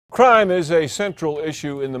Crime is a central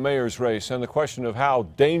issue in the mayor's race, and the question of how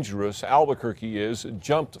dangerous Albuquerque is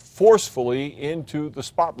jumped forcefully into the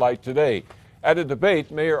spotlight today. At a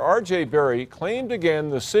debate, Mayor R.J. Berry claimed again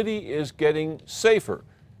the city is getting safer,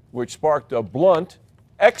 which sparked a blunt,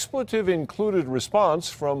 expletive-included response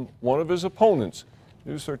from one of his opponents.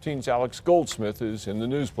 News 13's Alex Goldsmith is in the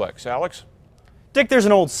Newsplex. Alex? Dick, there's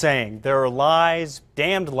an old saying, there are lies,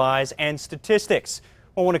 damned lies, and statistics.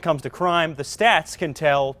 Well, when it comes to crime, the stats can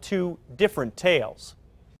tell two different tales.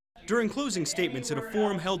 During closing statements at a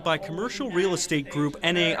forum held by commercial real estate group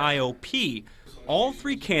NAIOP, all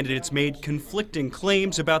three candidates made conflicting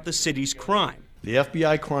claims about the city's crime. The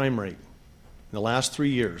FBI crime rate in the last 3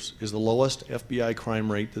 years is the lowest FBI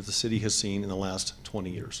crime rate that the city has seen in the last 20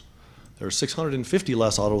 years. There are 650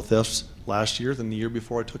 less auto thefts last year than the year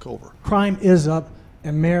before I took over. Crime is up,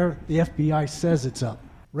 and Mayor, the FBI says it's up.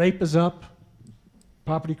 Rape is up.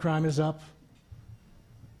 Property crime is up,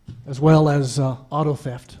 as well as auto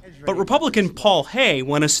theft. But Republican Paul Heh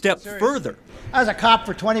went a step further. I was a cop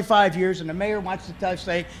for 25 years, and the mayor wants to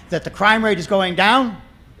say that the crime rate is going down?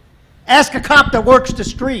 Ask a cop that works the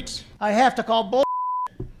streets. I have to call bull,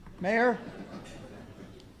 Mayor.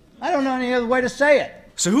 I don't know any other way to say it.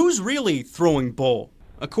 So who's really throwing bull?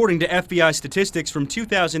 According to FBI statistics from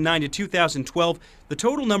 2009 to 2012, the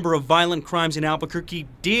total number of violent crimes in Albuquerque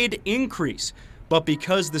did increase. But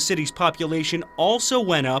because the city's population also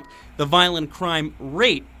went up, the violent crime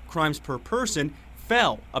rate, crimes per person,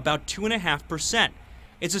 fell about 2.5%.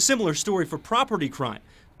 It's a similar story for property crime.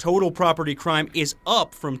 Total property crime is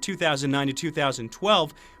up from 2009 to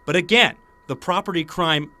 2012, but again, the property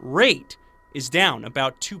crime rate is down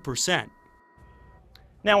about 2%.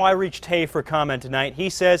 Now, I reached Heh for comment tonight. He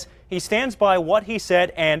says he stands by what he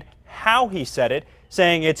said and how he said it,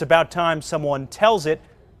 saying it's about time someone tells it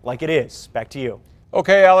like it is. Back to you.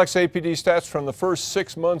 Okay, Alex, APD stats from the first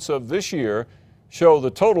 6 months of this year show the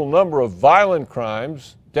total number of violent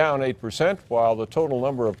crimes down 8%, while the total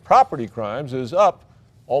number of property crimes is up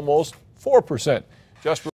almost 4%. Just